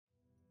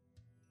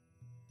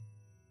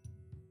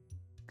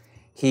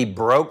he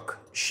broke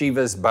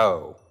Shiva's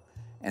bow.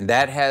 And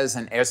that has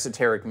an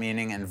esoteric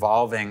meaning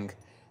involving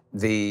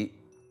the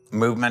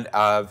movement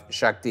of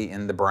Shakti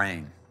in the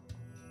brain.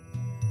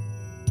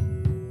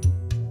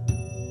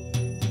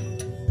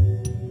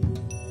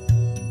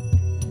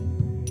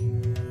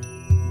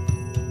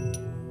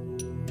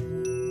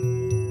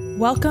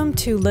 Welcome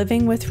to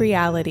Living with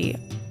Reality,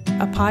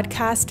 a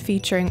podcast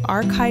featuring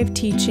archived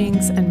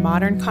teachings and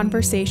modern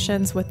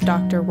conversations with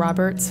Dr.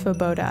 Robert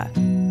Svoboda,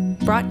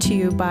 brought to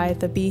you by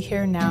the Be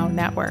Here Now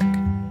Network.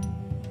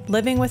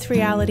 Living with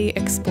Reality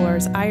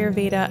explores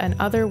Ayurveda and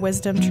other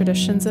wisdom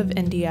traditions of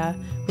India,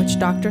 which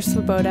Dr.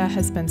 Svoboda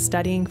has been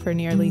studying for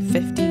nearly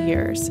 50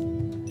 years.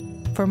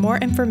 For more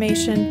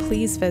information,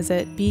 please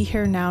visit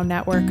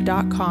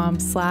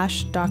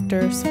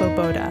BeHereNowNetwork.com/Dr.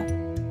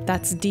 Svoboda.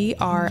 That's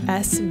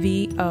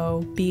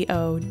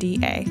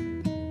DrSvoboda.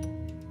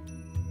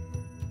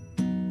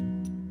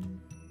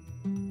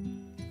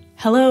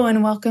 Hello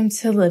and welcome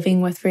to Living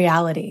with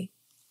Reality.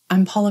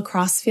 I'm Paula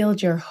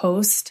Crossfield, your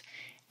host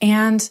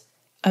and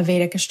a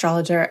Vedic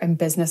astrologer and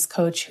business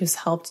coach who's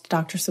helped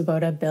Dr.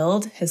 Svoboda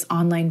build his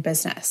online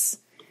business.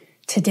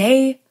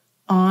 Today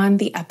on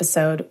the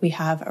episode, we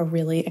have a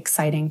really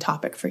exciting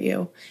topic for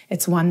you.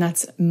 It's one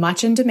that's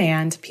much in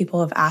demand.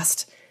 People have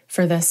asked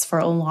for this for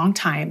a long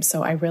time,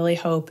 so I really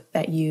hope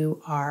that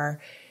you are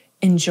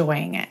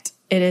enjoying it.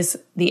 It is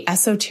the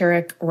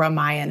Esoteric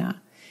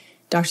Ramayana.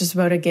 Dr.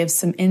 Svoboda gives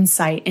some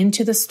insight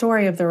into the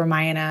story of the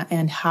Ramayana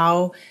and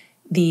how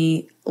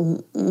the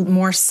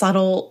more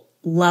subtle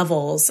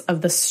levels of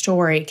the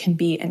story can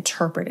be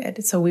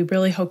interpreted. So we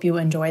really hope you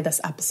enjoy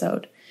this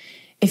episode.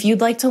 If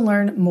you'd like to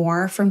learn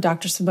more from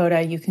Dr.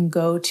 Svoboda, you can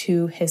go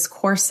to his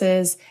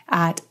courses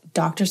at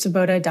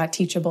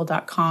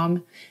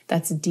drsvoboda.teachable.com.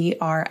 That's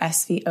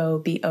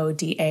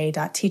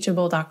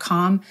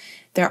DrSvoboda.teachable.com.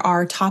 There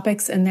are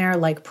topics in there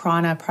like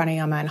prana,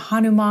 pranayama, and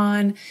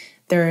Hanuman.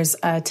 There's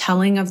a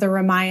telling of the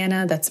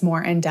Ramayana that's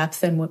more in depth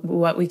than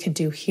what we could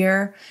do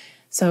here.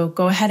 So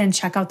go ahead and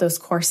check out those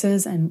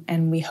courses,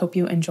 and we hope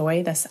you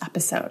enjoy this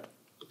episode.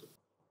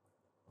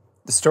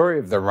 The story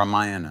of the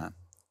Ramayana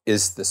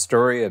is the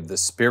story of the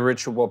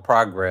spiritual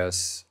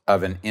progress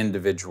of an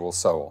individual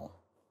soul.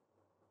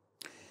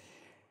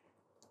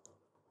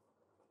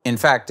 In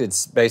fact,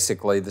 it's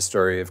basically the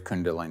story of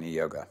Kundalini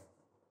yoga.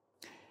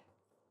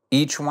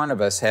 Each one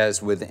of us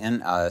has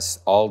within us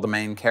all the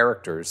main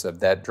characters of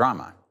that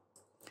drama.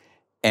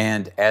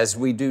 And as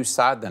we do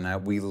sadhana,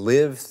 we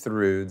live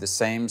through the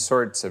same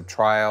sorts of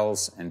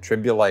trials and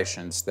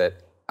tribulations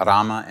that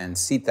Rama and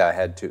Sita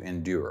had to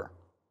endure.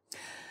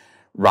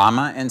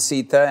 Rama and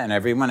Sita and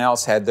everyone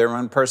else had their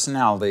own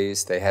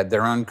personalities, they had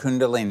their own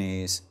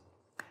kundalinis,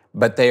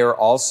 but they are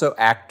also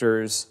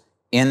actors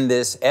in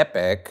this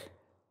epic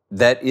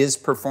that is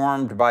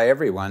performed by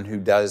everyone who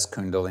does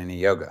Kundalini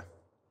yoga.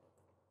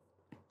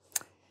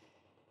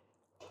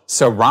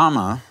 So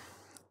Rama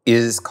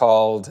is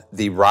called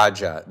the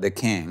Raja, the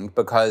king,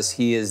 because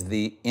he is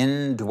the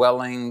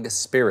indwelling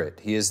spirit.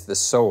 He is the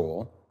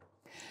soul,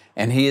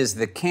 and he is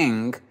the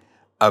king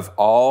of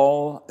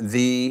all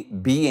the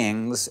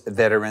beings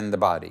that are in the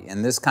body.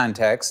 In this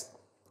context,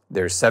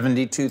 there's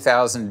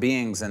 72,000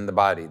 beings in the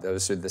body.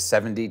 Those are the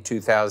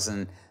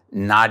 72,000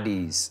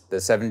 nadis, the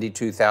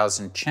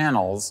 72,000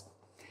 channels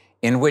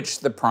in which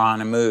the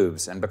prana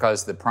moves. And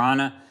because the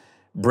prana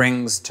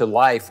brings to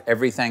life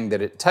everything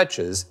that it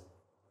touches,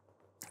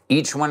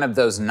 each one of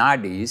those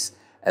nadis,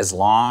 as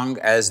long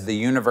as the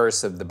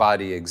universe of the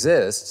body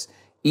exists,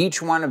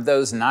 each one of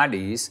those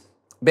nadis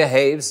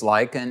behaves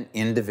like an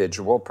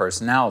individual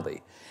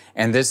personality.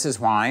 And this is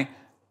why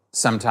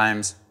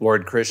sometimes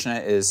Lord Krishna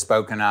is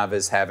spoken of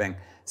as having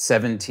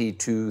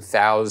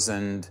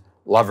 72,000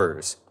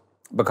 lovers,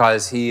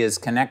 because he is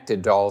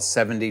connected to all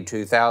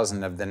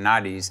 72,000 of the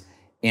nadis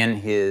in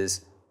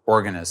his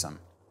organism.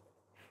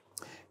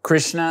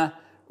 Krishna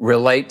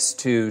relates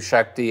to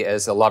Shakti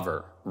as a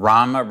lover.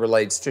 Rama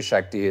relates to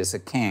Shakti as a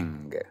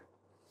king.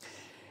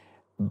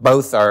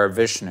 Both are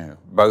Vishnu.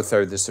 Both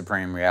are the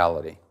supreme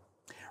reality.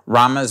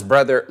 Rama's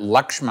brother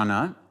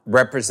Lakshmana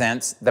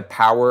represents the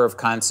power of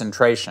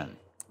concentration,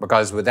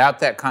 because without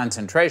that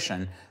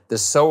concentration, the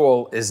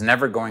soul is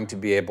never going to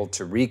be able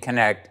to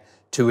reconnect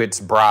to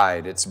its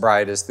bride. Its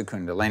bride is the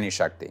Kundalini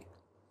Shakti.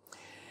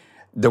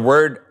 The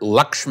word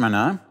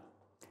Lakshmana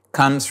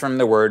comes from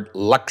the word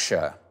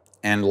Laksha,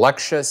 and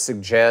Laksha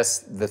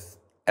suggests the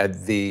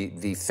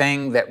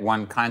thing that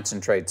one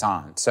concentrates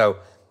on. So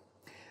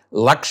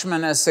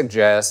Lakshmana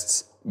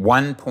suggests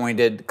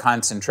one-pointed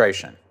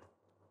concentration.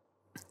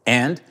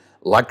 And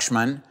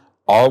Lakshman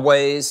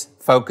always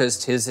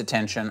focused his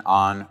attention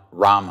on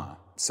Rama.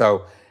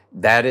 So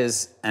that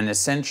is an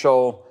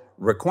essential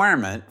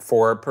requirement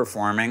for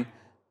performing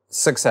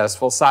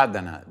successful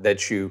sadhana,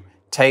 that you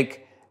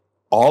take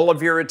all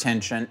of your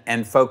attention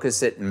and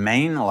focus it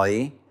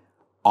mainly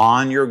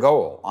on your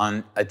goal,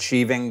 on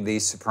achieving the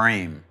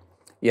supreme.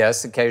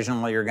 Yes,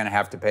 occasionally you're going to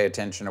have to pay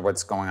attention to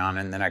what's going on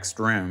in the next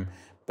room,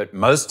 but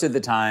most of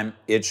the time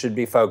it should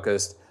be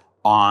focused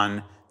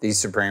on the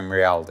supreme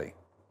reality.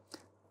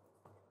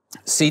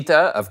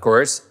 Sita, of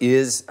course,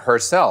 is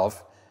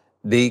herself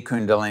the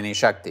Kundalini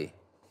Shakti.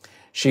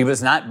 She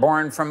was not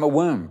born from a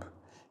womb.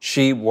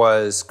 She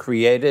was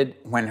created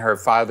when her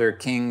father,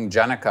 King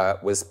Janaka,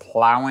 was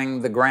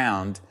plowing the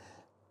ground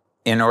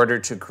in order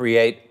to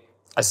create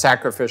a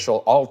sacrificial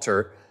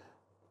altar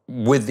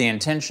with the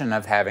intention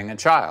of having a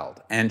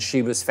child. And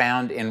she was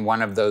found in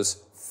one of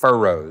those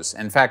furrows.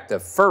 In fact, the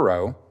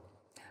furrow,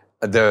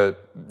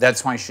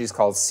 that's why she's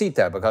called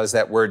Sita, because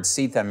that word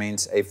Sita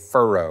means a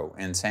furrow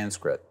in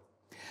Sanskrit.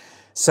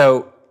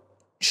 So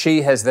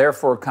she has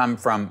therefore come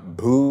from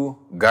Bhu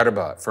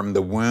Garbha, from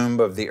the womb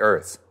of the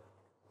earth.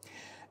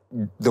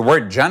 The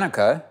word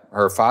Janaka,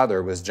 her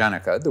father was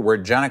Janaka, the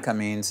word Janaka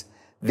means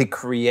the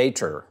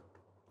creator.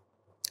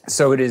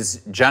 So it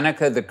is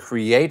Janaka, the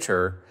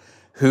creator,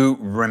 who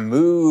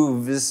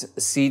removes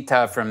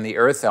Sita from the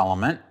earth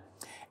element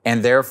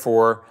and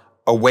therefore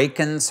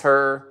awakens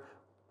her,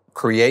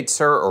 creates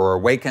her or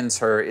awakens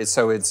her.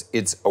 So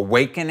it's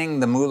awakening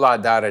the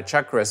Muladhara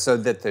chakra so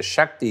that the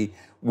Shakti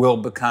will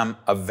become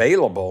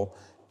available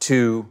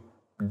to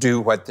do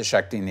what the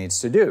Shakti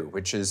needs to do,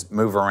 which is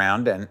move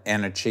around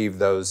and achieve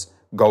those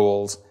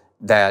goals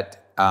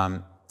that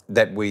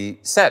we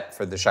set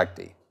for the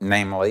Shakti,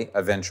 namely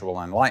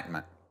eventual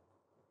enlightenment.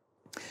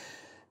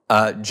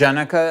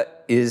 Janaka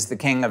is the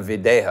king of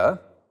Videha,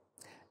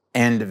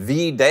 and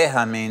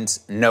Videha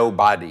means no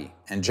body.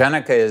 And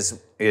Janaka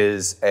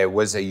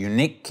was a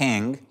unique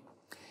king.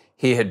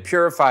 He had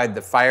purified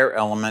the fire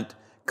element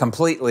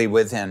completely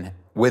within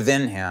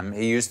him.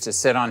 He used to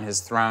sit on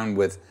his throne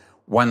with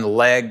one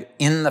leg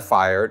in the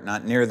fire,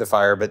 not near the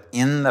fire, but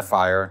in the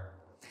fire.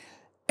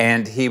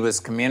 And he was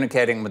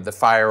communicating with the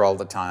fire all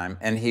the time.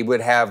 And he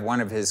would have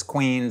one of his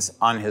queens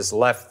on his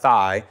left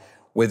thigh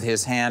with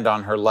his hand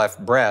on her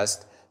left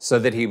breast, so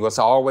that he was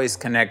always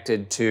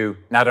connected to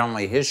not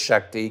only his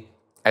Shakti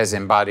as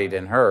embodied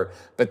in her,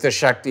 but the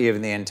Shakti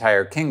of the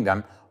entire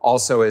kingdom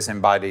also as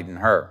embodied in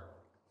her.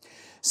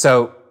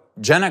 So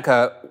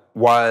Janaka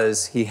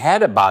he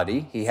had a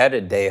body, he had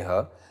a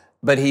deha,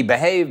 but he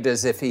behaved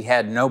as if he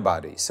had no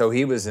body. So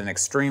he was an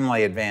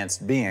extremely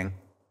advanced being.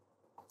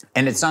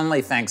 And it's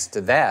only thanks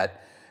to that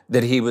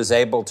he was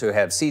able to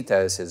have Sita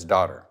as his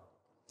daughter.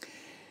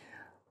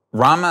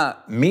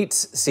 Rama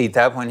meets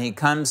Sita when he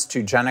comes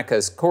to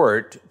Janaka's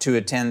court to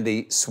attend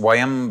the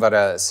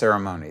Swayamvara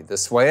ceremony. The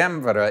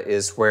Swayamvara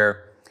is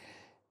where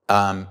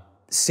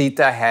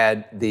Sita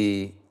had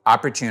the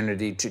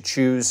opportunity to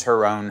choose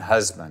her own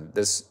husband.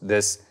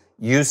 This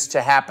used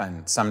to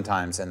happen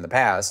sometimes in the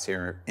past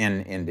here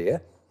in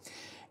India.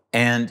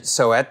 And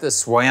so at the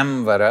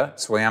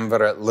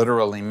Swayamvara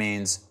literally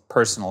means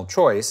personal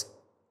choice,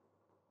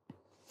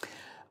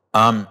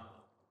 Rama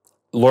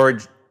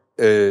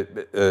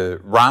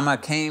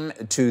came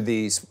to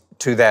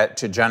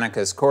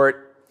Janaka's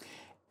court,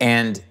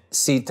 and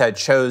Sita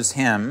chose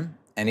him,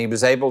 and he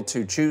was able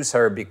to choose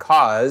her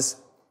because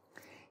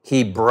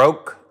he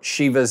broke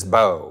Shiva's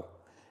bow.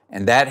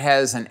 And that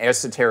has an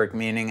esoteric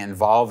meaning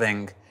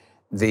involving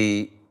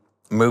the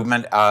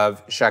movement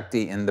of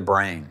Shakti in the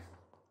brain.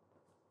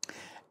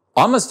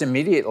 Almost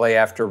immediately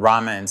after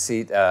Rama and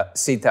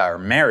Sita are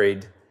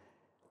married,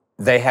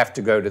 they have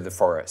to go to the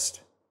forest.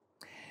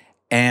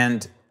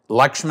 And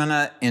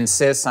Lakshmana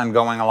insists on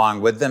going along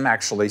with them.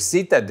 Actually,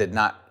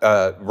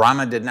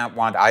 Rama did not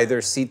want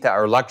either Sita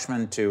or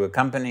Lakshman to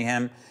accompany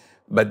him,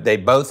 but they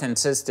both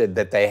insisted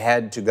that they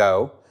had to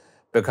go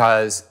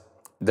because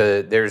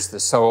there's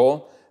the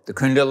soul. The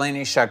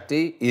Kundalini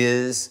Shakti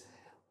is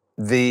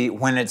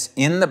when it's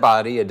in the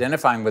body,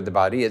 identifying with the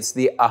body, it's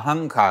the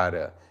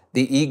ahankara,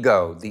 the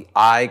ego, the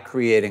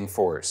I-creating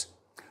force.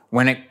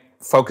 When it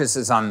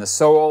focuses on the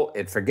soul,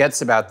 it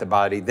forgets about the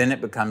body, then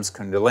it becomes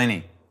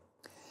Kundalini.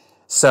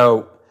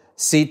 So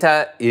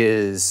Sita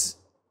is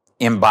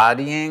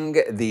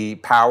embodying the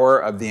power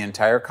of the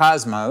entire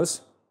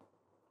cosmos,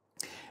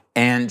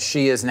 and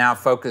she is now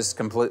focused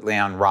completely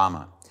on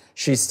Rama.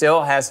 She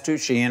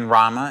and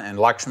Rama and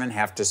Lakshman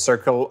have to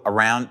circle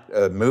around,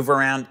 move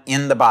around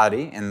in the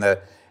body, in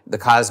the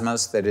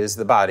cosmos that is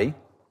the body,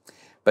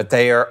 but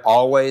they are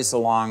always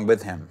along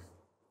with him.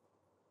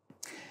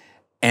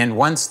 And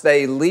once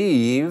they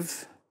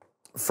leave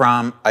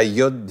from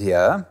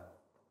Ayodhya,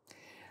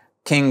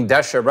 King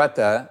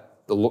Dasharatha,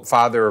 the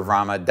father of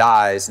Rama,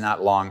 dies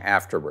not long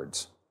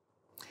afterwards.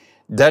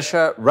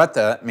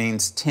 Dasharatha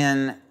means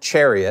 10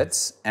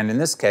 chariots, and in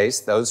this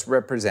case, those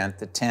represent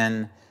the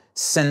 10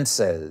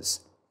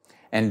 senses.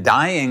 And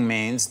dying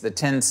means the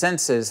 10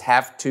 senses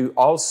have to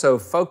also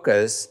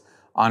focus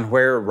on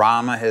where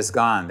Rama has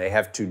gone. They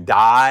have to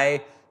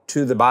die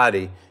to the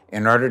body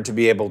in order to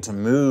be able to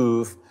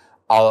move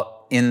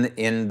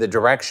in the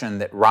direction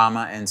that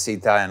Rama and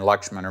Sita and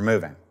Lakshman are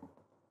moving.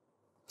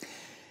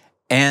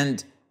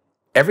 And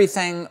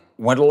everything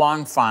went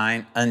along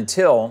fine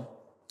until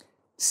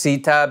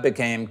Sita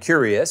became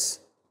curious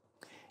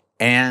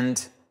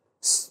and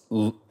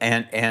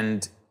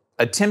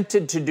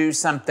attempted to do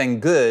something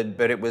good,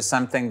 but it was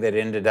something that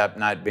ended up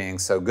not being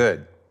so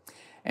good.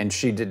 And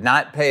she did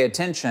not pay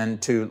attention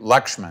to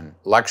Lakshman.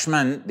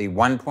 Lakshman, the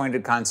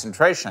one-pointed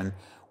concentration,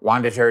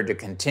 wanted her to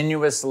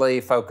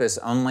continuously focus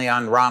only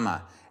on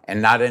Rama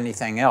and not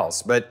anything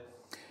else. But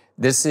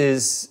this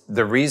is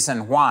the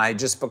reason why,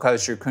 just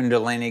because your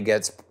Kundalini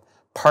gets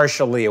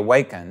partially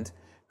awakened,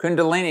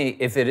 Kundalini,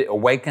 if it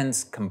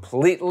awakens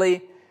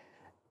completely,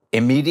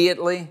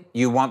 immediately,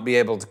 you won't be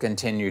able to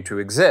continue to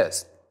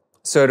exist.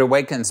 So it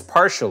awakens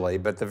partially,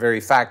 but the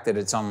very fact that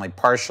it's only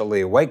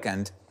partially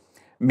awakened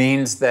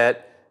means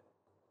that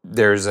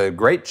there's a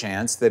great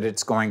chance that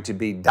it's going to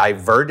be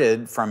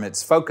diverted from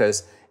its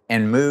focus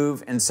and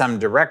move in some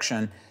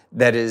direction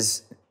that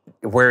is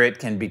where it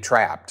can be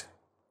trapped.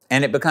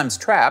 And it becomes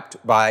trapped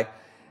by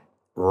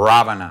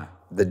Ravana,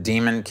 the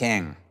demon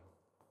king.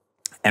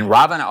 And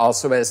Ravana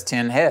also has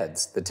 10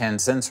 heads, the 10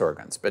 sense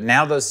organs. But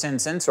now those 10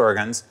 sense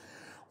organs,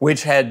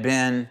 which had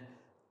been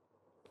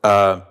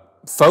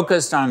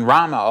focused on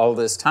Rama all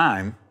this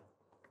time,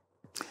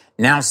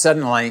 now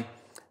suddenly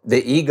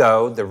the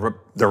ego,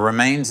 the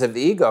remains of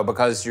the ego,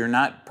 because you're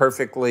not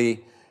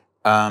perfectly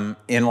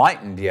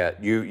enlightened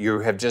yet. You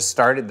have just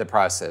started the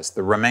process.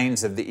 The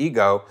remains of the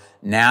ego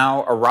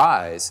now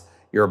arise.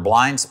 Your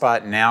blind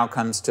spot now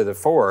comes to the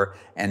fore,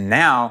 and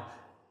now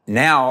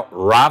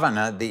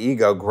Ravana, the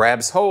ego,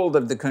 grabs hold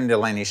of the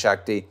Kundalini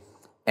Shakti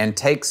and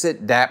takes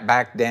it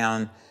back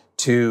down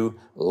to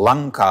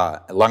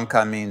Lanka.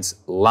 Lanka means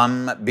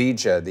Lam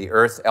Bija, the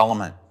earth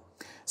element.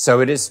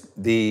 So it is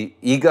the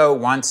ego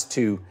wants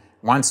to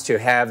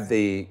have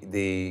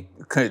the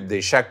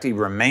Shakti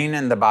remain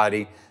in the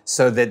body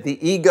so that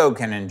the ego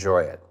can enjoy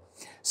it.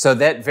 So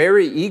that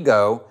very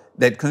ego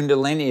that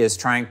Kundalini is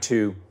trying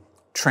to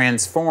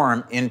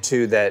transform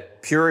into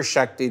that pure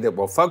Shakti that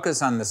will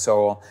focus on the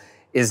soul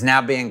is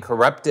now being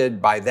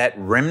corrupted by that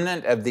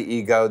remnant of the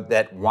ego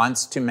that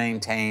wants to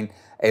maintain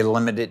a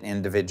limited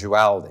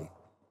individuality.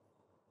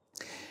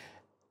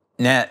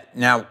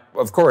 Now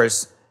of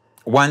course,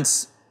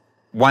 once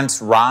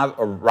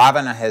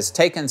Ravana has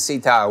taken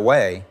Sita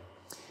away,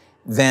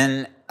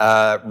 then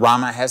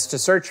Rama has to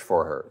search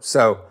for her.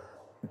 So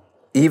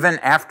even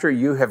after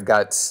you have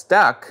got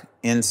stuck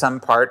in some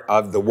part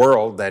of the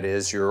world that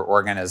is your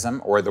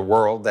organism, or the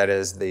world that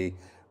is the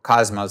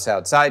cosmos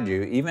outside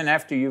you, even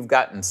after you've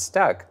gotten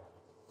stuck,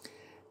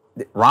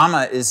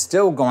 Rama is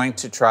still going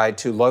to try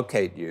to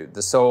locate you.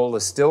 The soul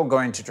is still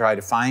going to try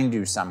to find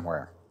you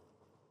somewhere.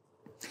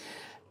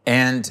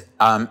 And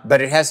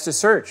but it has to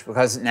search,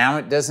 because now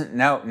it doesn't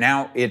know.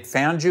 Now it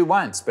found you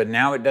once, but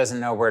now it doesn't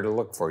know where to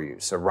look for you.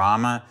 So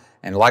Rama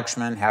and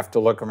Lakshman have to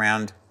look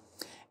around,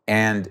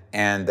 and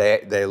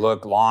they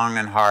look long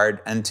and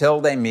hard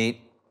until they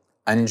meet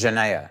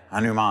Anjaneya,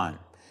 Hanuman.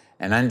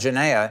 And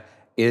Anjaneya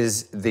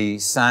is the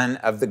son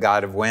of the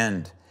god of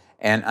wind.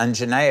 And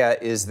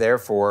Anjaneya is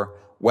therefore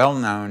well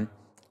known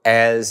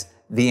as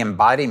the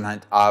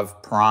embodiment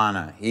of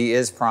prana. He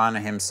is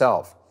prana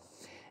himself.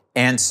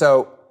 And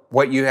so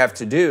what you have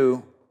to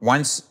do,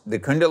 once the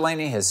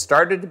Kundalini has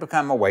started to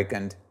become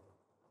awakened,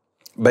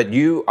 but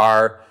you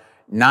are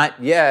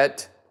not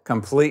yet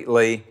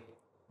completely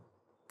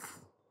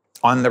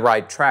on the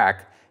right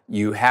track,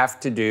 you have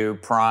to do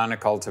prana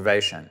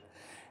cultivation.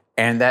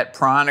 And that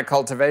prana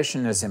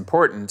cultivation is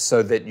important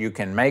so that you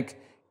can make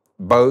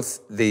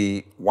both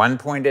the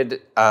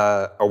one-pointed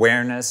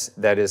awareness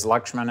that is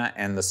Lakshmana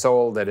and the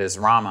soul that is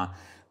Rama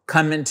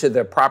come into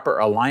the proper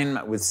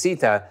alignment with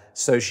Sita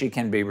so she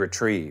can be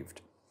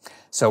retrieved.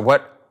 So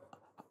what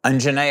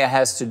Anjaneya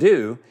has to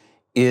do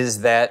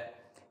is that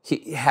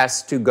he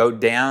has to go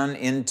down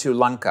into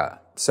Lanka.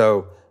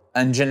 So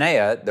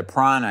Anjaneya, the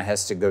prana,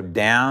 has to go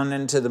down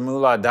into the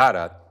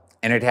Muladhara,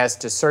 and it has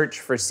to search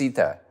for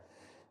Sita.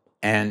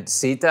 And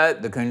Sita,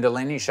 the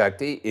Kundalini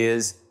Shakti,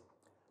 is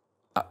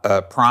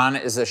prana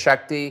is a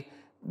Shakti,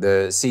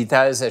 the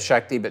Sita is a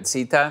Shakti, but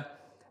Sita,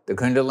 the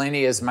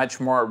Kundalini, is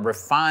much more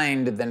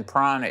refined than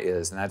prana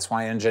is, and that's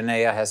why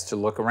Anjaneya has to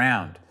look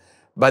around.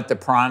 But the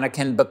prana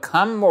can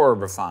become more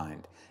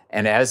refined,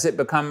 and as it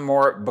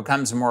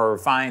becomes more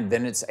refined,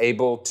 then it's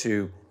able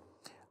to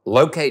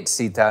locate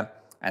Sita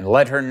and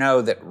let her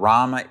know that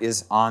Rama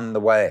is on the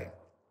way.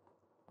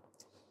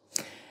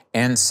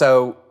 And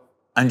so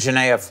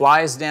Anjaneya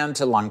flies down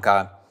to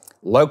Lanka,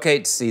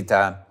 locates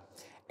Sita,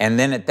 and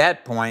then at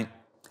that point,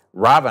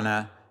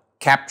 Ravana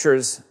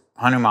captures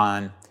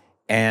Hanuman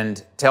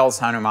and tells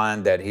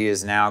Hanuman that he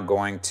is now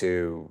going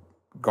to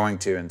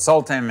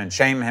insult him and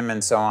shame him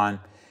and so on.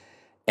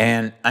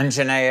 And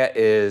Anjaneya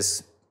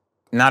is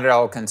not at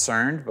all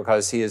concerned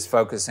because he is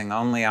focusing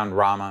only on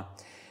Rama.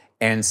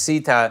 And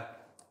Sita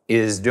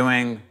is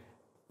doing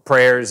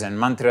prayers and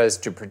mantras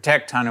to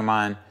protect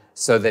Hanuman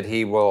so that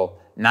he will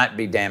not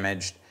be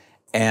damaged.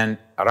 And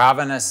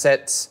Ravana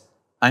sets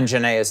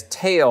Anjaneya's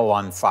tail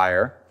on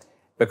fire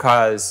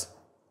because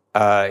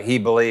he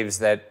believes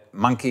that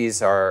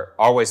monkeys are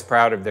always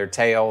proud of their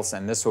tails,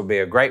 and this will be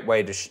a great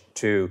way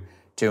to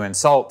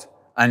insult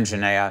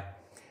Anjaneya.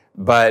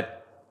 But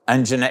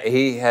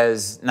he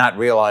has not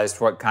realized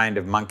what kind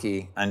of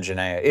monkey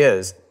Anjaneya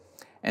is.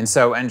 And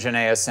so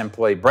Anjaneya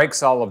simply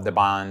breaks all of the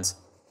bonds.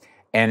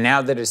 And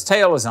now that his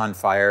tail is on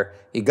fire,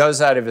 he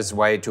goes out of his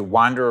way to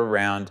wander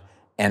around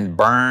and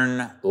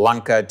burn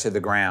Lanka to the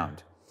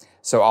ground.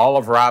 So all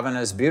of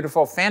Ravana's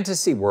beautiful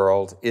fantasy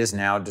world is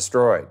now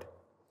destroyed.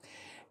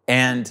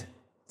 And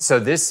so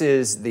this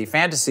is the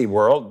fantasy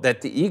world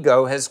that the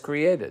ego has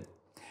created.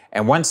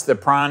 And once the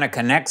prana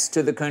connects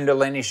to the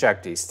Kundalini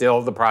Shakti,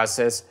 still the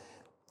process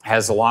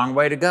has a long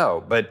way to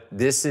go. But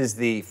this is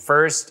the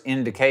first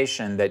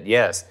indication that,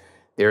 yes,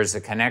 there's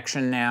a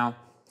connection now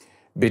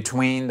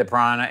between the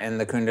prana and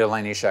the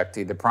Kundalini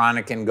Shakti. The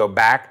prana can go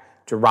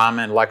back to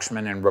Rama and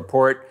Lakshman and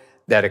report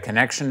that a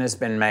connection has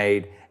been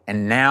made,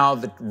 and now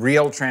the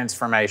real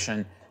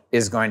transformation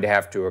is going to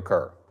have to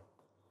occur.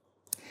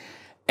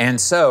 And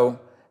so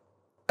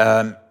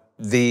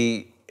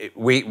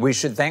we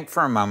should think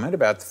for a moment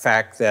about the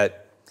fact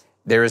that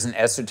there is an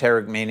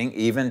esoteric meaning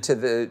even to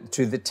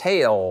the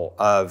tail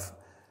of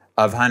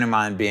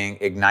Hanuman being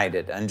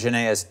ignited.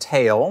 Anjaneya's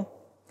tail,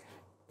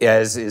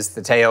 as is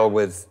the tail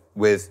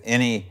with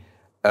any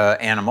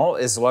animal,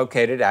 is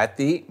located at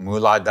the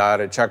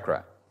Muladhara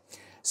chakra.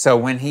 So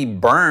when he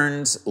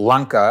burns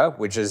Lanka,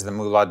 which is the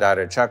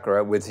Muladhara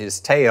chakra, with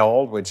his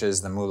tail, which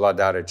is the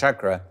Muladhara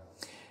chakra,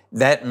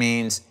 that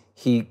means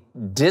he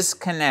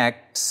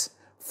disconnects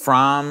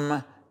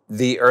from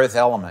the earth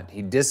element.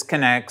 He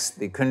disconnects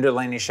the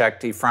Kundalini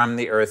Shakti from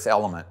the earth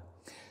element.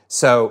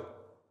 So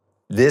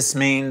this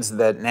means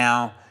that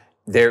now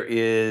there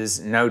is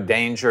no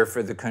danger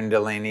for the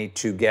Kundalini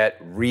to get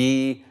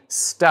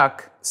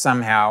re-stuck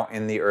somehow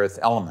in the earth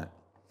element.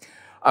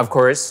 Of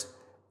course,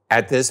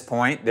 at this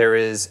point, there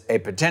is a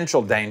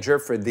potential danger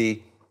for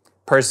the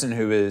person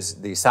who is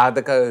the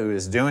sadhaka, who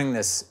is doing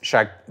this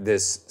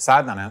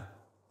sadhana,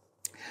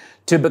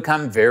 to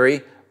become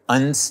very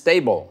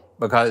unstable,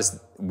 because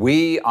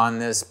we on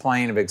this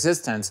plane of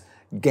existence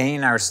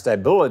gain our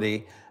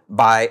stability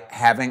by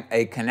having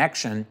a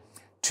connection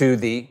to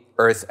the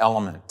earth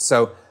element.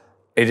 So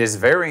it is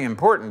very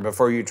important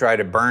before you try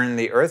to burn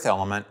the earth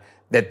element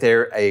that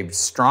a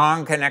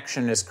strong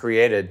connection is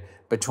created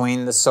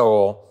between the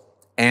soul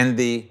and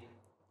the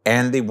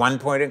one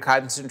point of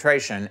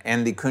concentration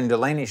and the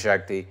Kundalini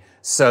Shakti,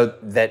 so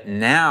that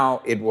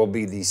now it will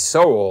be the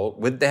soul,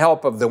 with the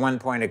help of the one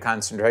point of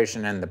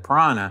concentration and the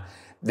prana,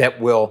 that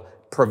will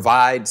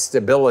provide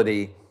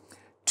stability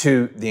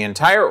to the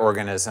entire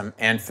organism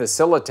and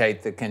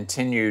facilitate the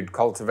continued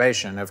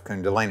cultivation of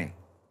Kundalini.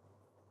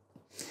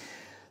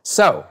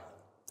 So,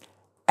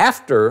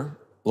 after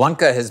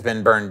Lanka has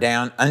been burned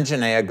down,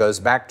 Anjaneya goes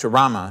back to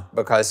Rama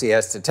because he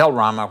has to tell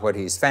Rama what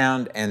he's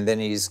found, and then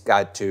he's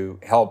got to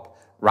help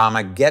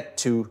Rama get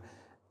to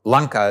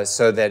Lanka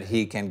so that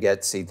he can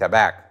get Sita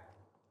back.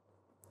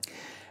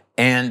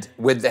 And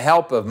with the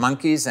help of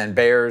monkeys and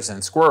bears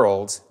and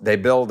squirrels, they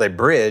build a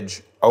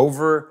bridge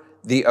over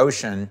the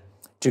ocean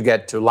to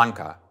get to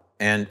Lanka.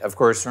 And of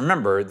course,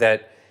 remember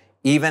that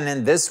even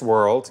in this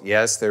world,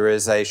 yes, there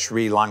is a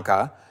Sri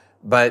Lanka,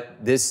 but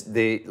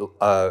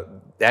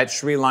that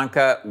Sri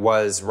Lanka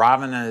was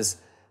Ravana's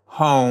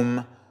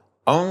home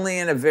only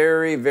in a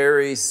very,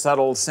 very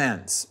subtle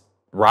sense.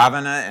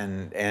 Ravana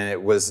and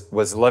it was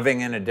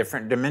living in a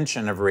different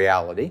dimension of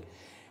reality,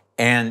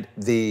 and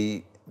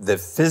the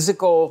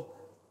physical,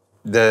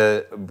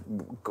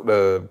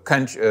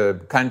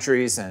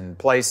 countries and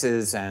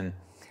places and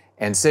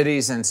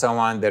cities and so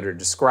on that are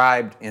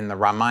described in the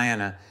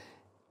Ramayana,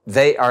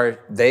 they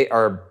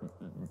are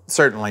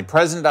certainly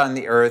present on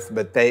the earth,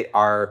 but they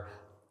are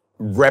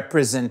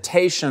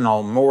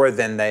representational more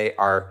than they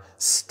are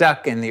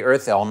stuck in the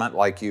earth element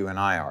like you and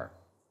I are.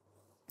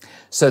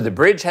 So the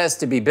bridge has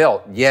to be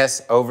built,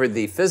 yes, over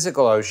the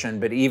physical ocean,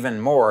 but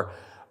even more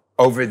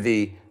over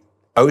the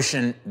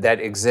ocean that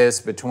exists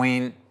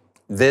between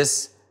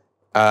this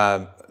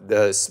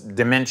the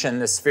dimension,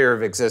 the sphere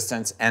of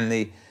existence, and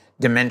the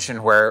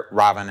dimension where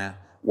Ravana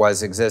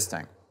was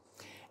existing.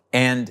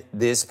 And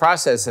this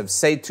process of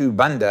Setu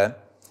Bandha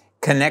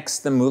connects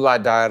the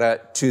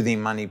Muladhara to the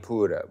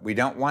Manipura. We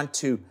don't want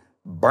to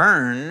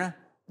burn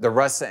the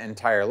rasa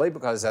entirely,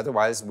 because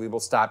otherwise we will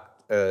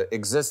stop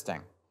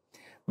existing.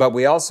 But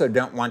we also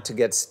don't want to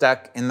get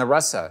stuck in the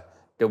rasa.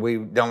 We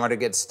don't want to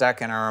get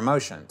stuck in our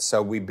emotions.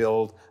 So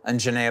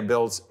Anjaneya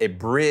builds a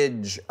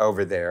bridge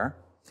over there,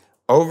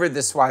 over the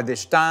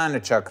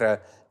Swadhisthana chakra,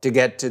 to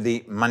get to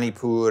the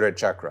Manipura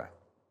chakra.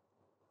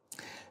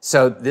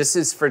 So this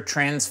is for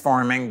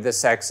transforming the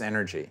sex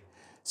energy.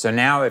 So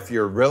now if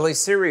you're really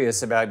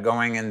serious about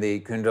going in the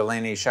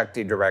Kundalini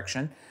Shakti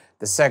direction,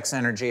 the sex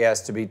energy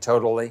has to be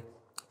totally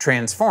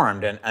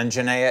transformed. And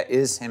Anjaneya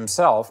is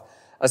himself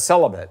a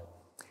celibate.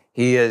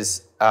 He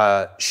is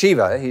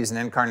Shiva. He's an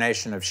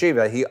incarnation of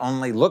Shiva. He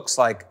only looks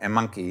like a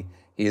monkey.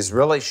 He is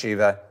really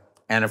Shiva.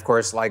 And of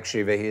course, like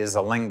Shiva, he is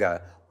a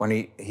linga when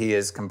he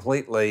is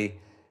completely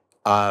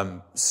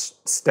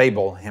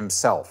stable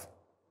himself.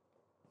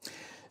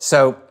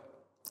 So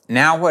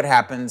now what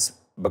happens,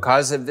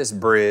 because of this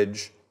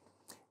bridge,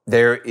 we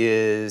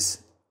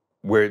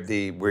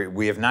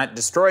have not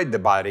destroyed the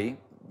body,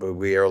 but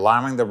we are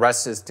allowing the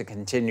rasas to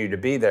continue to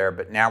be there,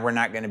 but now we're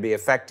not going to be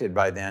affected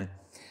by them.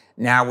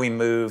 Now we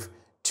move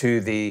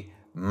to the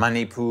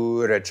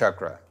Manipura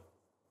chakra.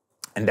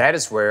 And that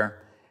is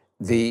where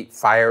the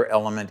fire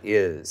element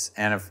is.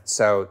 And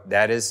so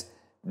that is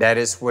that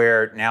is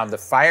where now the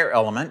fire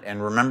element,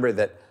 and remember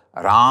that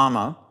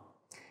Rama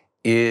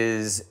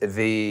is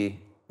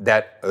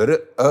that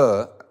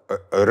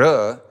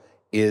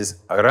is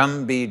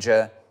Ram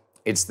Bija.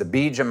 It's the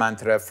Bija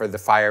mantra for the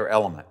fire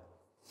element.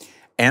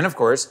 And of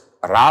course,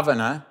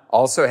 Ravana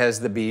also has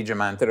the Bija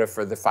mantra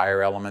for the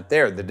fire element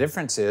there. The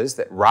difference is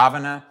that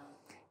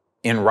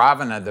in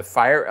Ravana, the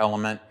fire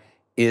element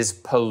is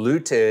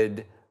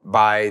polluted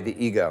by the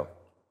ego.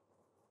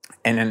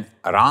 And in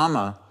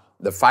Rama,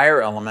 the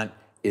fire element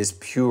is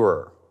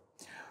pure.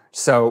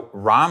 So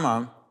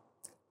Rama,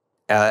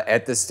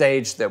 at the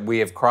stage that we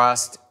have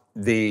crossed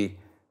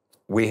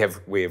we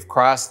have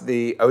crossed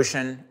the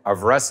ocean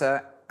of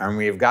rasa, and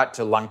we have got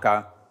to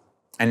Lanka,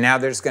 and now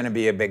there's going to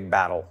be a big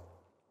battle.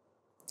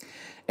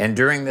 And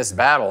during this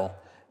battle,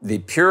 the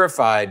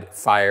purified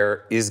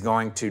fire is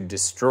going to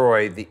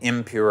destroy the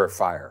impure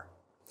fire.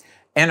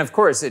 And of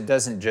course, it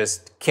doesn't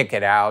just kick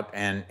it out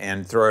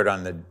and throw it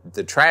on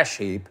the trash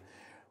heap.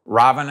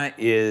 Ravana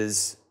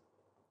is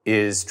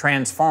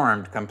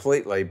transformed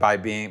completely by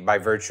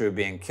virtue of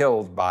being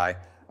killed by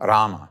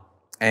Rama.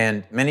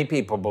 And many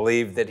people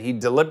believe that he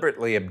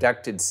deliberately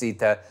abducted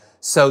Sita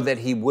so that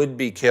he would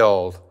be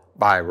killed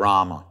by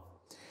Rama.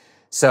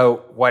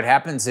 So what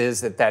happens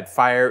is that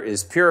fire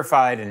is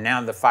purified, and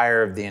now the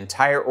fire of the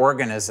entire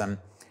organism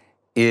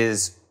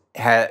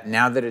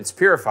now that it's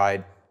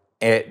purified,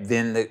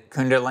 then the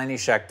Kundalini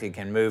Shakti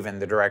can move in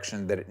the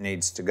direction that it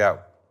needs to go.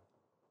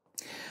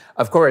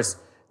 Of course,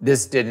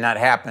 this did not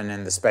happen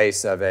in the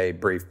space of a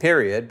brief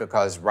period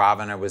because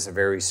Ravana was a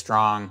very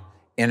strong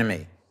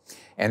enemy.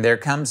 And there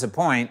comes a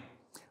point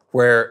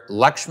where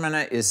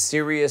Lakshmana is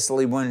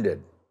seriously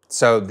wounded.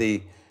 So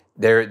the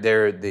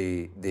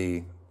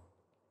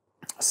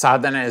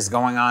sadhana is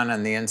going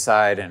on the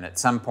inside, and at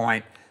some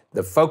point,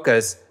 the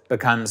focus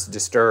becomes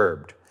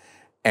disturbed.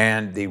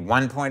 And the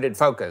one-pointed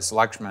focus,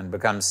 Lakshman,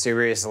 becomes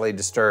seriously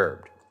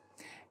disturbed.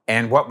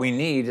 And what we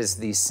need is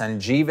the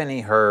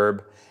Sanjeevani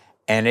herb,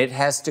 and it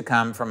has to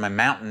come from a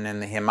mountain in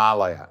the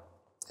Himalaya.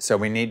 So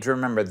we need to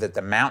remember that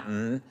the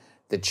mountain,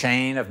 the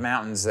chain of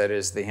mountains that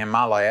is the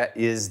Himalaya,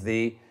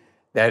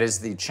 that is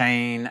the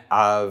chain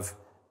of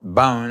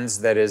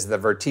bones, that is the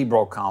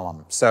vertebral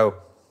column. So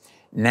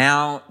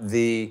now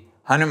the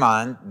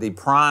Hanuman, the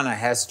prana,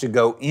 has to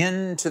go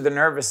into the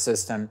nervous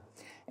system,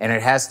 and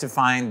it has to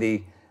find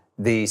the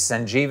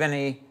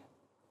Sanjeevani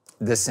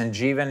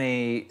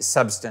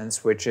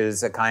substance, which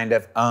is a kind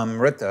of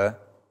amrita,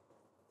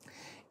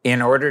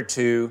 in order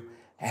to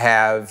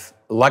have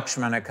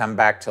Lakshmana come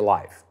back to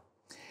life.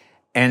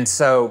 And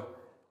so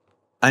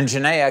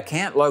Anjaneya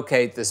can't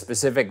locate the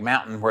specific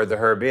mountain where the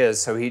herb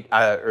is,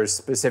 or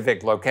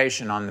specific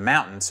location on the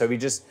mountain, so he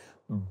just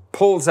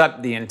pulls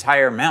up the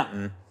entire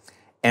mountain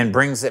and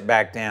brings it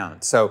back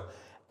down. So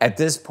at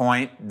this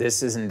point,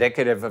 this is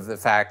indicative of the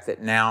fact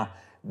that now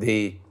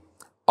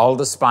all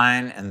the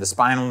spine and the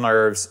spinal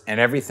nerves and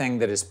everything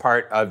that is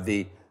part of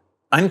the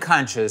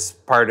unconscious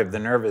part of the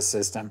nervous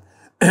system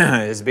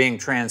is being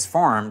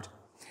transformed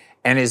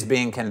and is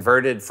being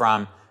converted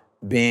from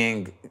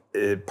being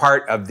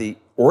part of the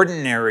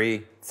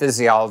ordinary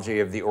physiology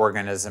of the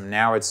organism.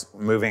 Now it's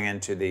moving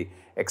into the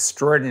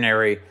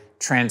extraordinary,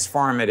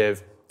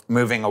 transformative,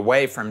 moving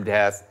away from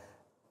death,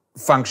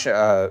 part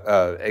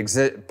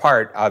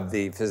of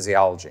the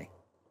physiology.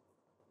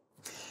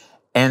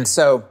 And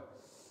so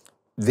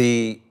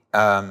the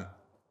Anjaneya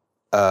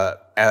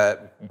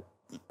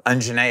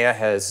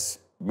has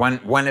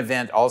one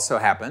event also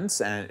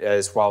happens, and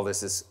as while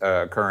this is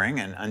occurring,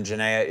 and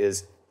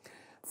Anjaneya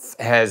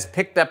has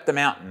picked up the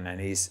mountain,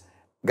 and he's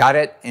got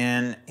it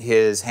in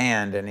his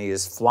hand, and he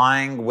is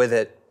flying with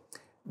it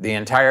the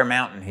entire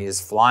mountain. He is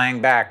flying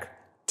back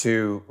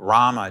to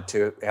Rama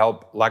to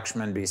help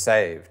Lakshman be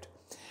saved.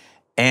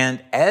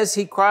 And as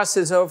he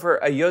crosses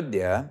over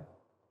Ayodhya,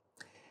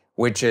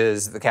 which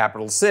is the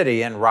capital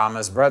city, and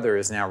Rama's brother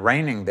is now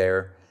reigning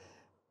there,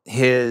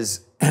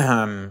 his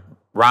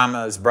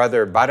Rama's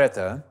brother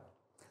Bharata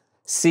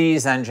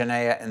sees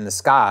Anjaneya in the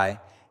sky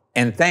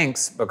and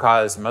thinks,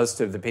 because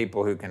most of the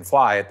people who can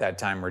fly at that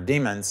time were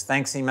demons,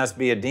 thinks he must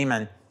be a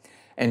demon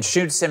and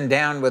shoots him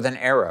down with an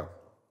arrow.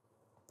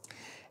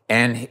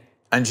 And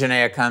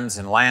Anjaneya comes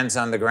and lands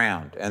on the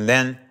ground. And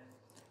then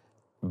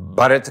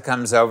Bharata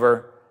comes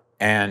over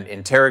and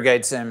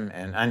interrogates him,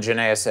 and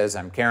Anjaneya says,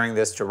 I'm carrying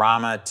this to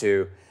Rama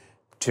to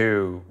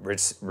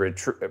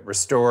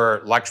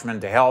restore Lakshman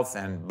to health.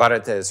 And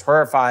Bharata is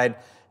horrified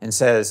and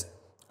says,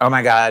 oh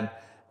my God,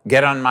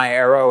 get on my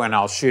arrow and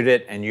I'll shoot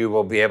it and you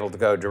will be able to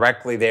go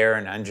directly there.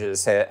 And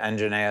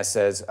Anjaneya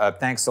says,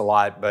 thanks a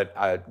lot, but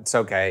it's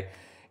okay.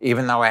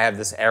 Even though I have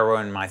this arrow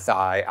in my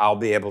thigh, I'll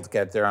be able to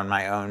get there on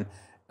my own.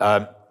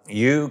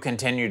 You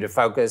continue to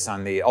focus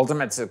on the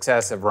ultimate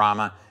success of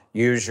Rama.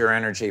 Use your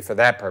energy for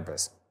that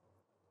purpose.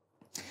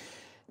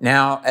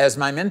 Now, as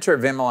my mentor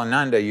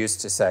Vimalananda used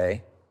to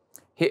say,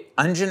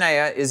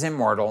 Anjaneya is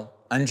immortal.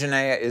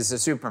 Anjaneya is a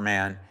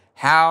Superman.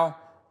 How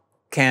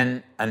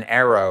can an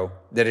arrow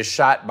that is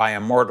shot by a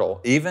mortal,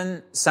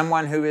 even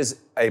someone who is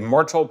a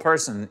mortal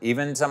person,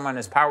 even someone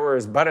as powerful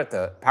as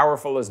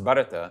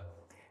Bharata,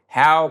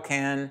 How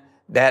can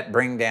that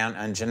bring down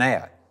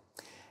Anjaneya?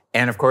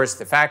 And of course,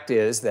 the fact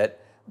is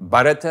that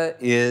Bharata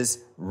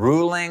is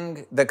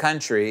ruling the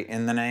country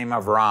in the name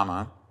of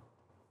Rama,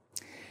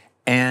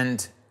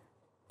 and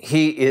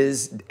he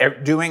is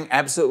doing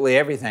absolutely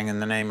everything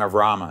in the name of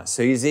Rama.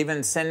 So he's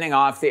even sending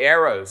off the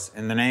arrows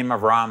in the name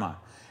of Rama.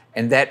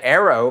 And that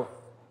arrow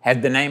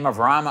had the name of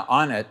Rama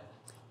on it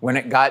when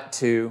it got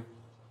to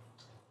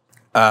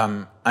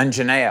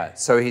Anjaneya.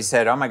 So he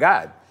said, oh my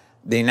God,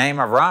 the name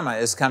of Rama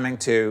is coming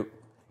to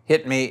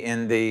hit me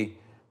in the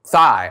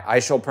thigh. I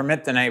shall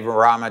permit the name of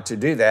Rama to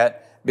do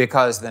that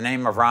because the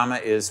name of Rama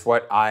is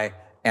what I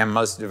am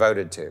most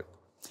devoted to.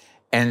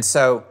 And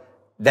so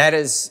that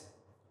is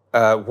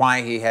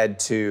why he had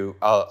to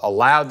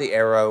allow the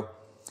arrow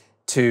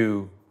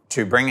to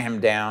bring him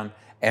down.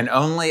 And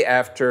only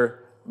after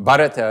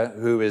Bharata,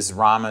 who is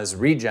Rama's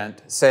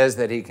regent, says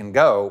that he can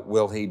go,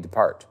 will he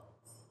depart.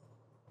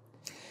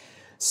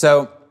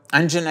 So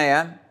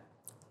Anjaneya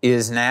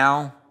is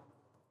now,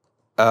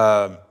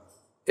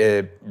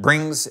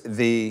 brings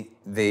the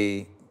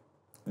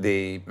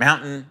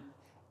mountain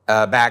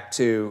back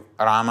to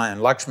Rama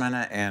and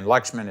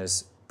Lakshmana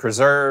is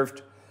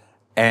preserved,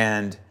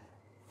 and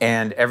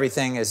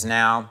everything is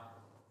now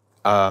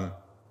going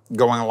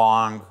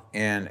along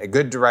in a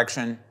good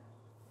direction.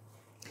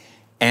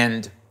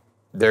 And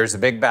there's a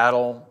big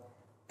battle,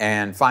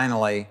 and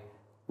finally,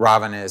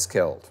 Ravana is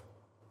killed.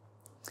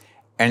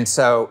 And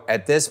so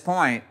at this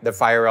point, the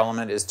fire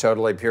element is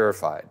totally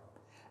purified,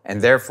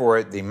 and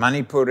therefore the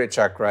Manipura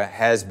chakra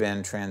has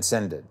been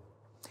transcended.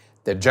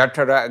 The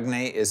Jatara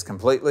Agni is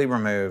completely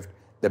removed.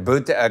 The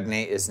Bhuta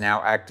Agni is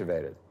now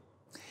activated.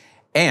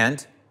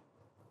 And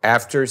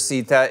after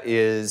Sita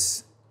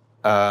is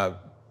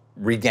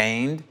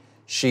regained,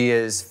 she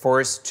is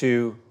forced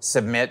to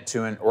submit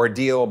to an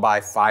ordeal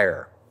by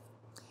fire.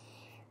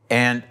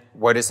 And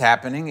what is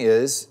happening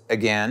is,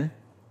 again,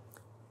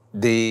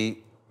 the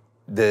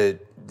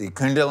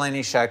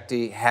Kundalini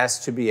Shakti has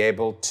to be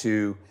able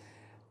to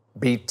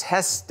be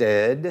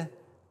tested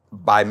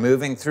by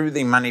moving through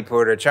the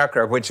Manipura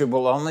chakra, which it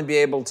will only be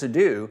able to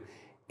do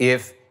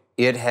if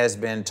it has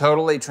been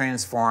totally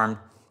transformed.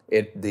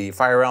 The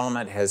fire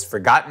element has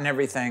forgotten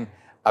everything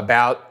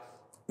about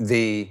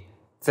the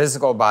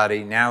physical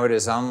body. Now it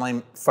is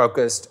only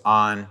focused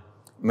on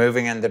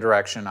moving in the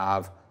direction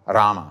of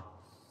Rama.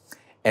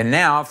 And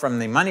now from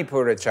the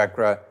Manipura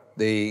chakra,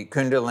 the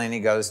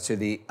Kundalini goes to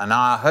the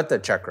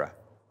Anahata chakra.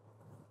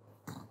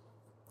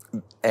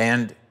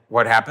 And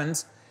what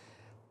happens?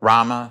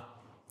 Rama,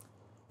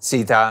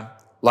 Sita,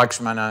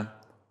 Lakshmana,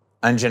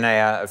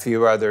 Anjaneya, a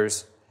few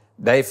others,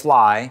 they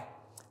fly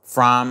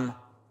from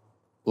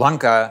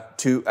Lanka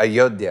to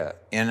Ayodhya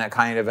in a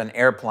kind of an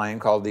airplane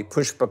called the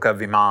Pushpaka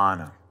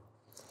Vimana.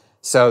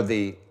 So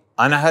the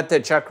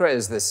Anahata chakra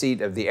is the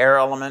seat of the air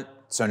element,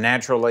 so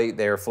naturally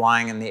they are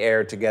flying in the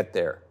air to get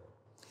there.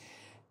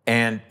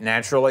 And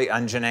naturally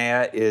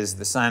Anjaneya is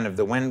the son of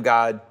the wind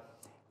god,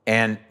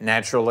 and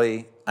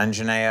naturally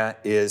Anjaneya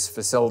is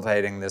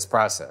facilitating this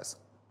process.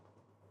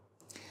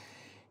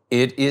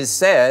 It is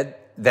said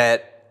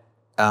that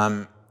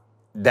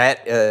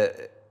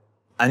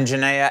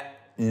Anjaneya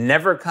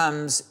never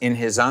comes in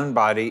his own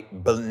body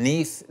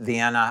beneath the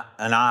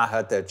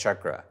Anahata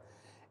chakra.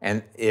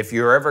 And if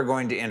you're ever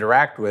going to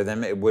interact with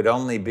him, it would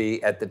only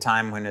be at the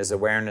time when his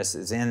awareness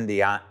is in the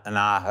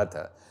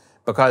Anahata.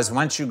 Because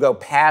once you go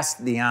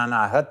past the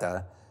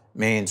Anahata,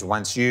 means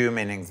once you,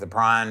 meaning the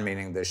Pran,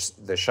 meaning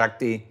the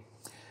Shakti,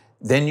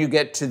 then you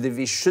get to the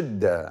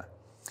Vishuddha.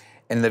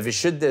 And the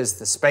Vishuddha is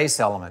the space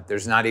element.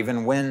 There's not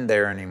even wind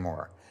there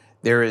anymore.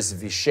 There is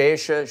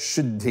Vishesha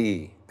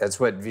Shuddhi. That's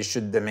what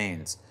Vishuddha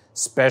means.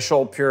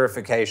 Special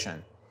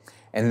purification.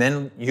 And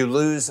then you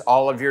lose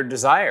all of your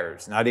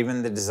desires, not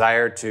even the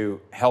desire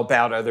to help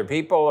out other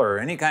people or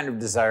any kind of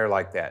desire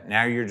like that.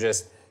 Now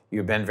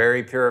you've been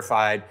very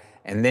purified,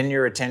 and then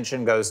your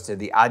attention goes to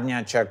the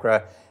Ajna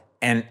chakra,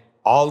 and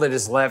all that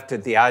is left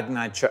at the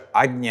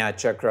Ajna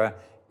chakra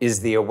is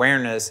the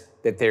awareness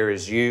that there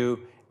is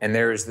you and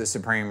there is the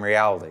supreme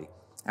reality.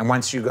 And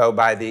once you go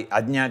by the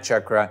Ajna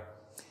chakra,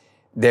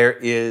 there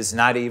is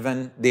not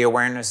even the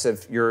awareness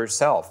of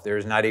yourself. There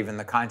is not even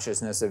the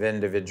consciousness of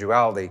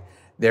individuality.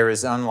 There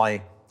is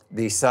only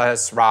the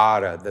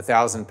Sahasrara, the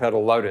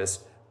 1,000-petal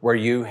lotus, where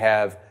you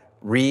have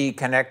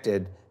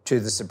reconnected to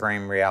the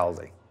supreme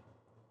reality.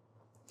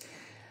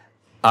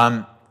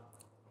 But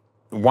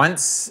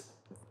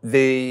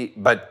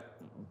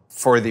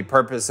for the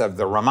purpose of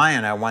the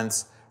Ramayana,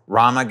 once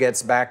Rama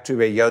gets back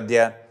to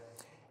Ayodhya,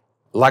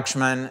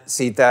 Lakshman,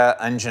 Sita,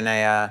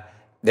 Anjaneya,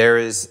 there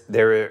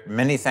are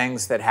many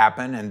things that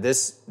happen, and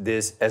this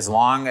as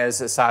long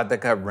as a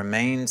sadhaka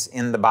remains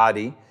in the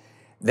body,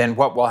 then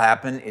what will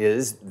happen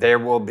is there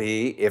will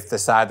be, if the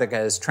sadhaka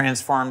has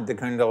transformed the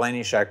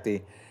Kundalini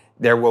Shakti,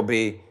 there will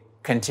be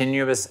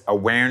continuous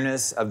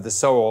awareness of the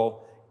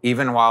soul,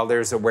 even while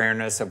there's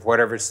awareness of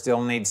whatever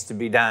still needs to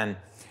be done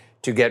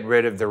to get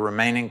rid of the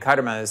remaining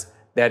karmas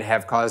that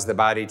have caused the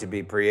body to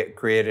be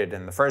created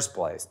in the first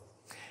place.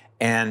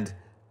 And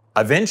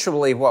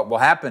eventually what will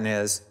happen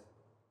is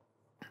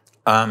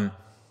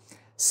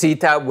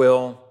Sita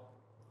will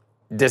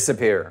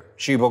disappear.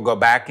 She will go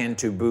back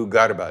into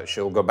Bhugarbha.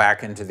 She'll go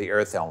back into the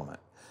earth element.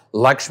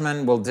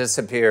 Lakshman will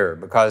disappear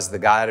because the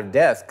god of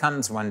death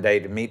comes one day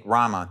to meet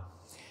Rama.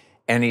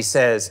 And he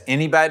says,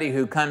 anybody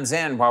who comes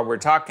in while we're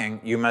talking,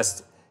 you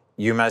must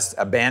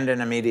abandon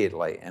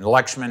immediately. And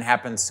Lakshman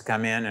happens to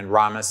come in and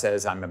Rama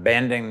says, I'm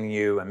abandoning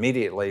you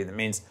immediately. That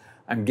means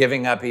I'm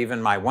giving up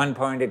even my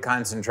one-pointed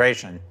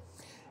concentration.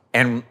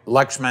 And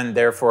Lakshman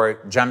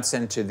therefore jumps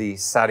into the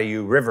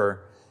Sarayu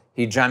river.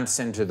 He jumps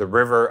into the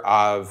river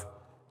of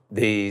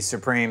the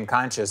Supreme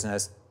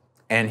Consciousness,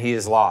 and he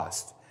is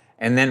lost.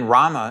 And then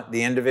Rama,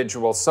 the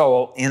individual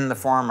soul in the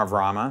form of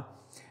Rama,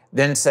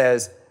 then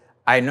says,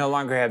 I no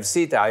longer have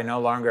Sita, I no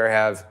longer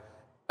have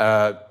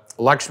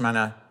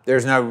Lakshmana,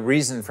 there's no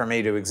reason for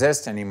me to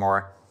exist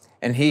anymore.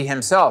 And he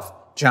himself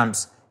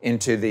jumps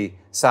into the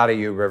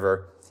Sarayu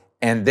river,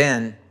 and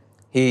then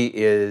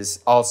he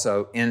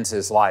also ends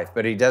his life.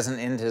 But he doesn't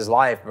end his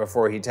life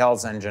before he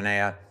tells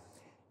Anjaneya,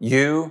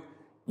 you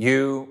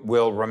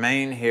will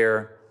remain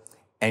here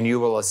and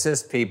you will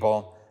assist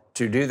people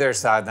to do their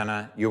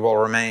sadhana. You will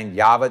remain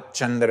yavat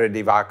chandra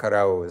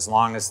divakaro, as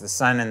long as the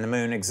sun and the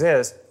moon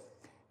exist.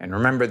 And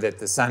remember that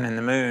the sun and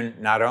the moon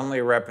not only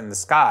are up in the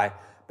sky,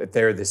 but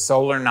they're the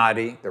solar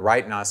nadi, the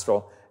right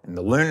nostril, and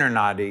the lunar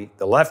nadi,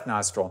 the left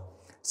nostril.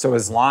 So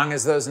as long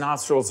as those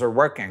nostrils are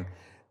working,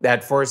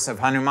 that force of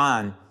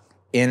Hanuman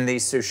in the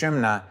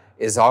Sushumna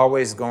is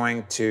always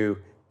going to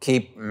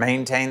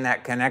maintain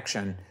that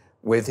connection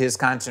with his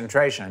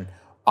concentration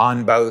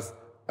on both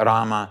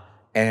Rama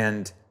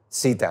and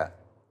Sita.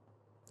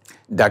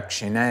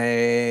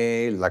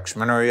 Dakshine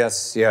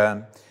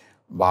Lakshmanoyasya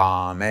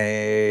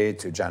Vame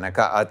tu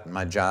Janaka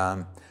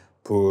Atmaja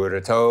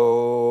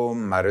Purato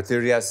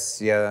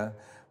Maruturyasya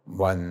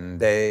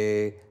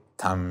Vande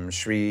Tam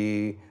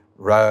Shri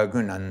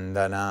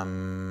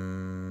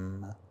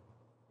Raghunandanam.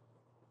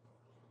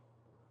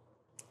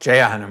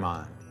 Jaya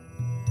Hanuman.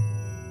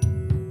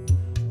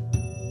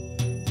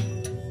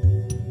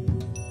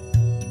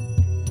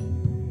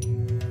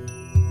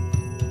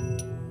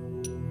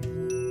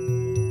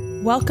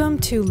 Welcome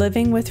to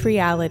Living with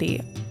Reality,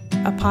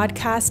 a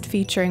podcast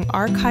featuring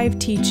archived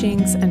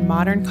teachings and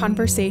modern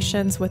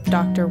conversations with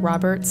Dr.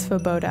 Robert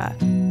Svoboda,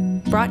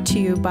 brought to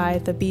you by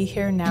the Be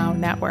Here Now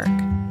Network.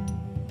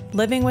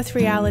 Living with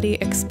Reality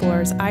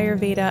explores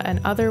Ayurveda and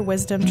other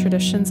wisdom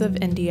traditions of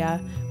India,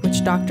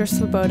 which Dr.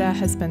 Svoboda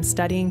has been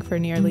studying for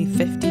nearly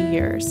 50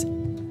 years.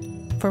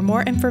 For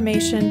more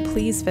information,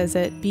 please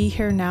visit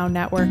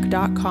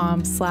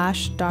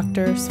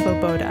BeHereNowNetwork.com/Dr.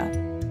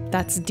 Svoboda.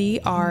 That's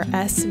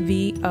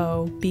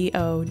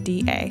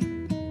DrSvoboda.